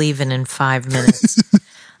 I'm leaving in 5 minutes.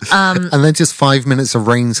 And then just 5 minutes of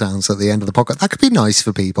rain sounds at the end of the podcast. That could be nice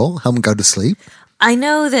for people. Help them go to sleep. I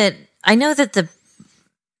know that the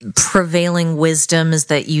prevailing wisdom is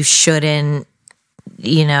that you shouldn't,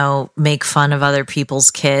 make fun of other people's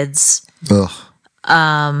kids. Ugh.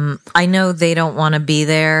 I know they don't want to be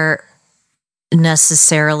there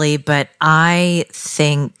necessarily, but I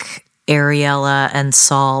think Ariella and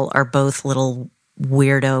Saul are both little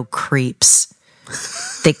weirdo creeps.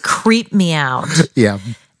 They creep me out. Yeah.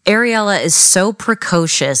 Ariella is so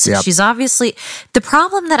precocious. Yep. She's obviously, the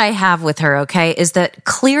problem that I have with her, okay, is that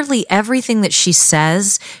clearly everything that she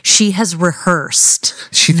says, she has rehearsed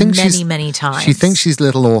many times. She thinks she's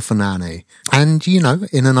little orphan Annie. And,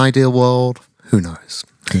 in an ideal world, who knows?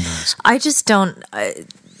 I just don't.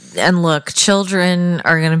 And look, children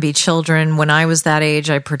are going to be children. When I was that age,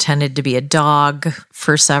 I pretended to be a dog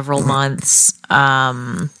for several months,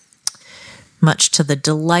 much to the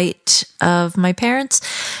delight of my parents.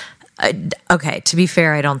 Okay, to be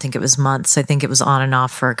fair, I don't think it was months. I think it was on and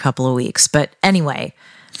off for a couple of weeks. But anyway.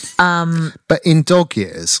 But in dog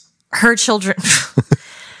years. Her children,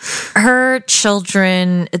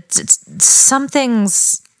 it's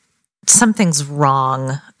something's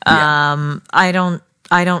wrong. Yeah. I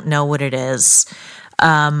don't know what it is.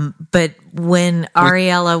 But when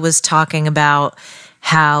Ariella was talking about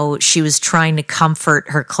how she was trying to comfort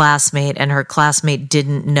her classmate and her classmate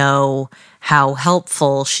didn't know how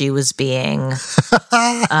helpful she was being,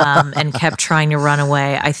 and kept trying to run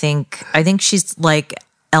away. I think she's like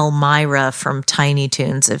Elmira from Tiny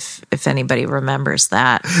Toons, if anybody remembers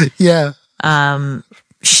that. Yeah.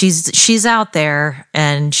 She's out there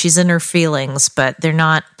and she's in her feelings, but they're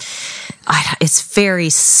not. It's very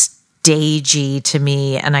stagey to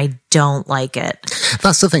me, and I don't like it.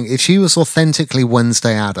 That's the thing. If she was authentically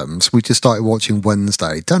Wednesday Addams, we just started watching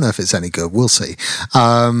Wednesday. Don't know if it's any good. We'll see.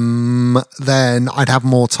 Then I'd have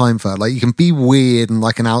more time for her. Like, you can be weird and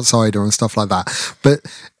like an outsider and stuff like that, but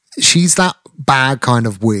she's that bad kind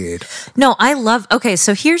of weird. No, okay,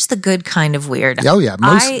 so here's the good kind of weird. Oh yeah,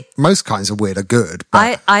 most kinds of weird are good.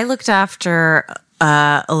 But I looked after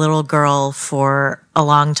a little girl for a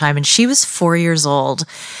long time, and she was 4 years old,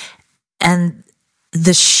 and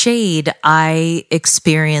the shade I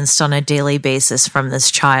experienced on a daily basis from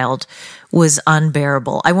this child was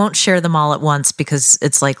unbearable. I won't share them all at once because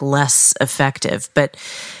it's like less effective, but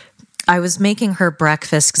I was making her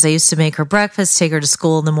breakfast because I used to make her breakfast, take her to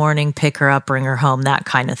school in the morning, pick her up, bring her home, that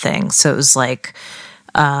kind of thing. So it was like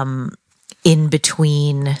in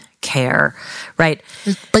between care, right?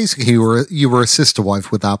 Basically, you were a sister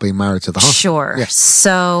wife without being married to the husband. Sure. Yeah.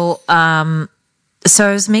 So I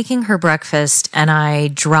was making her breakfast and I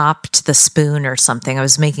dropped the spoon or something. I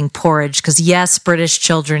was making porridge because, yes, British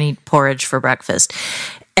children eat porridge for breakfast.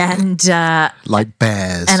 And like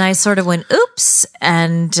bears. And I sort of went, oops,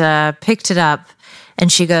 and picked it up. And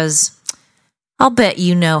she goes, I'll bet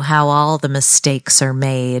you know how all the mistakes are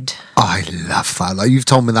made. I love that. Like, you've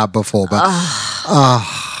told me that before, but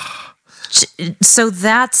so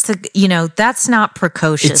that's that's not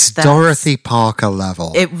precocious. It's Dorothy Parker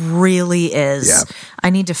level. It really is. Yeah. I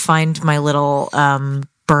need to find my little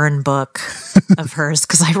burn book of hers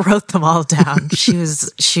because I wrote them all down. She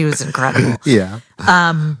was incredible. Yeah.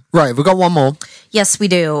 Right, we've got one more. Yes, we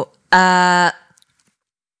do.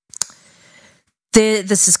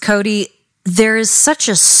 This is Cody. There is such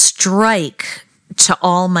a strike to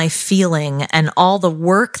all my feeling and all the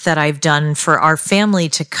work that I've done for our family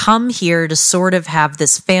to come here to sort of have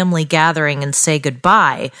this family gathering and say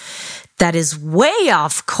goodbye. That is way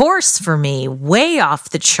off course for me, way off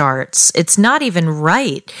the charts. It's not even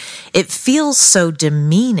right. It feels so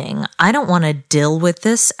demeaning. I don't want to deal with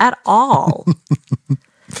this at all.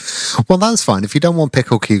 Well, that's fine. If you don't want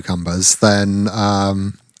pickled cucumbers, then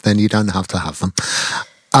you don't have to have them.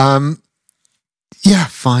 Yeah,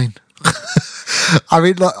 fine. I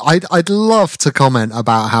mean, look, I'd love to comment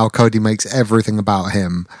about how Cody makes everything about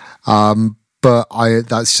him, but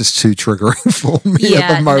that's just too triggering for me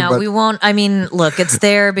at the moment. No, we won't. I mean, look, it's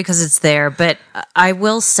there because it's there, but I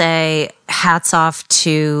will say hats off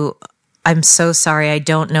to, I'm so sorry, I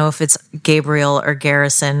don't know if it's Gabriel or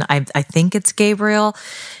Garrison. I think it's Gabriel,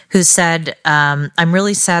 who said, I'm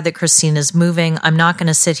really sad that Christina's moving. I'm not going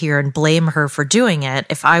to sit here and blame her for doing it.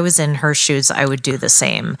 If I was in her shoes, I would do the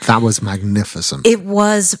same. That was magnificent. It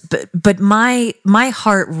was, but my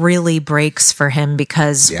heart really breaks for him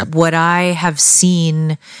because what I have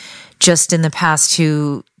seen just in the past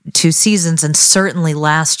two seasons, and certainly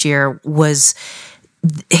last year, was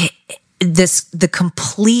the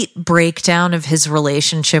complete breakdown of his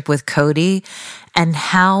relationship with Cody, and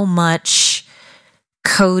how much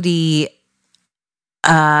Cody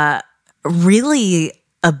really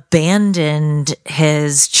abandoned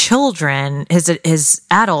his children, his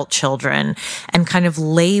adult children, and kind of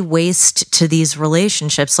lay waste to these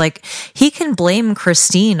relationships. Like, he can blame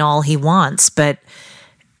Christine all he wants, but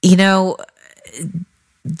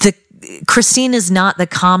Christine is not the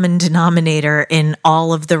common denominator in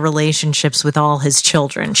all of the relationships with all his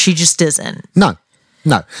children. She just isn't.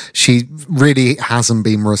 No, she really hasn't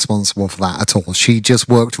been responsible for that at all. She just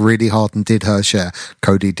worked really hard and did her share.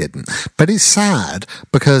 Cody didn't. But it's sad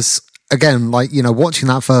because, again, watching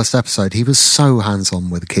that first episode, he was so hands-on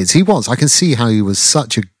with the kids. He was. I can see how he was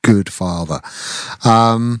such a good father.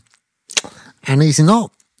 And he's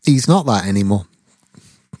not that anymore.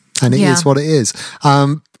 And it is what it is.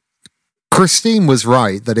 Christine was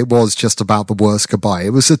right that it was just about the worst goodbye.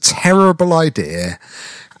 It was a terrible idea,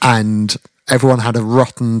 and everyone had a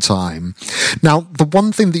rotten time. Now, the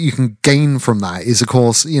one thing that you can gain from that is, of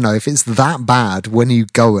course, if it's that bad, when you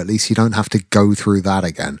go, at least you don't have to go through that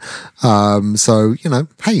again. So,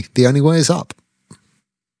 hey, the only way is up.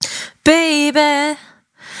 Baby,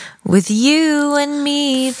 with you and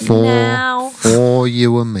me now. For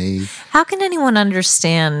you and me. How can anyone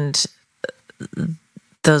understand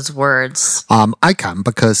those words? I can,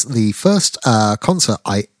 because the first concert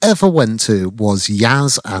I ever went to was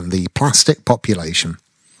Yaz and the Plastic Population.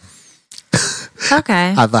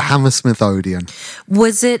 Okay. At the Hammersmith Odeon.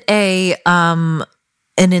 Was it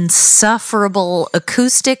an insufferable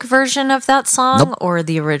acoustic version of that song, or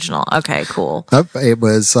the original? Okay, cool. Nope, it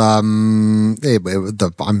was, I'm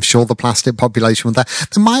sure the Plastic Population was there.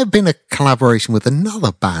 There might have been a collaboration with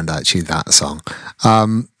another band, actually, that song.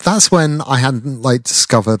 That's when I hadn't,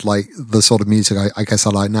 discovered, the sort of music I guess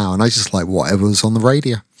I like now, and I just like whatever was on the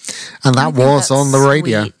radio. And that was on the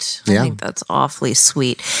radio. Sweet. I think that's awfully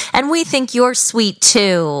sweet. And we think you're sweet,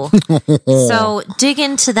 too. So dig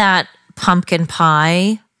into that pumpkin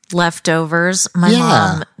pie leftovers. My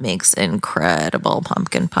mom makes incredible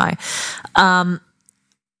pumpkin pie.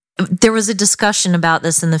 There was a discussion about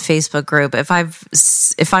this in the Facebook group. If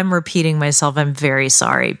I'm repeating myself, I'm very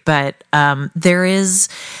sorry. But there is,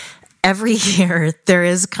 every year, there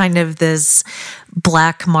is kind of this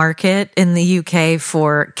black market in the UK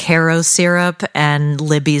for Caro syrup and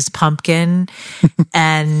Libby's pumpkin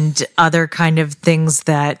and other kind of things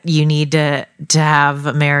that you need to have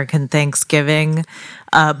American Thanksgiving.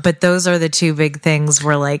 But those are the two big things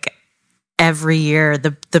where every year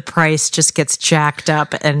the price just gets jacked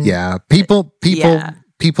up, and people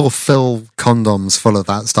fill condoms full of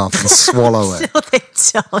that stuff and swallow it. No, they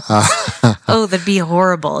don't. Oh, that'd be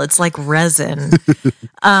horrible. It's like resin.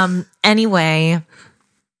 Anyway,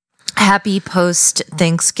 happy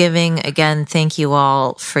post-Thanksgiving. Again, thank you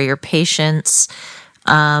all for your patience.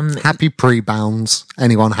 Happy pre-bounds.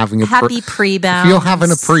 Anyone having a happy pre-bounds. If you're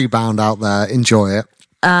having a pre-bound out there, enjoy it.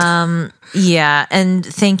 Yeah, and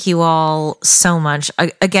thank you all so much.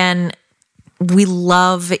 Again, we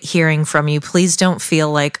love hearing from you. Please don't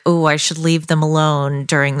feel like, oh, I should leave them alone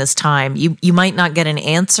during this time. You might not get an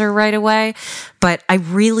answer right away, but I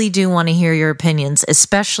really do want to hear your opinions,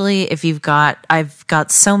 especially if I've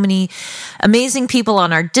got so many amazing people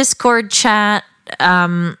on our Discord chat,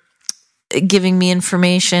 giving me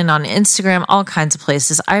information on Instagram, all kinds of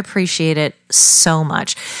places. I appreciate it so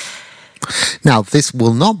much. Now, this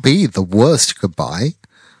will not be the worst goodbye,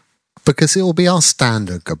 because it will be our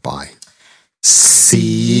standard goodbye.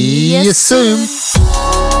 See you soon.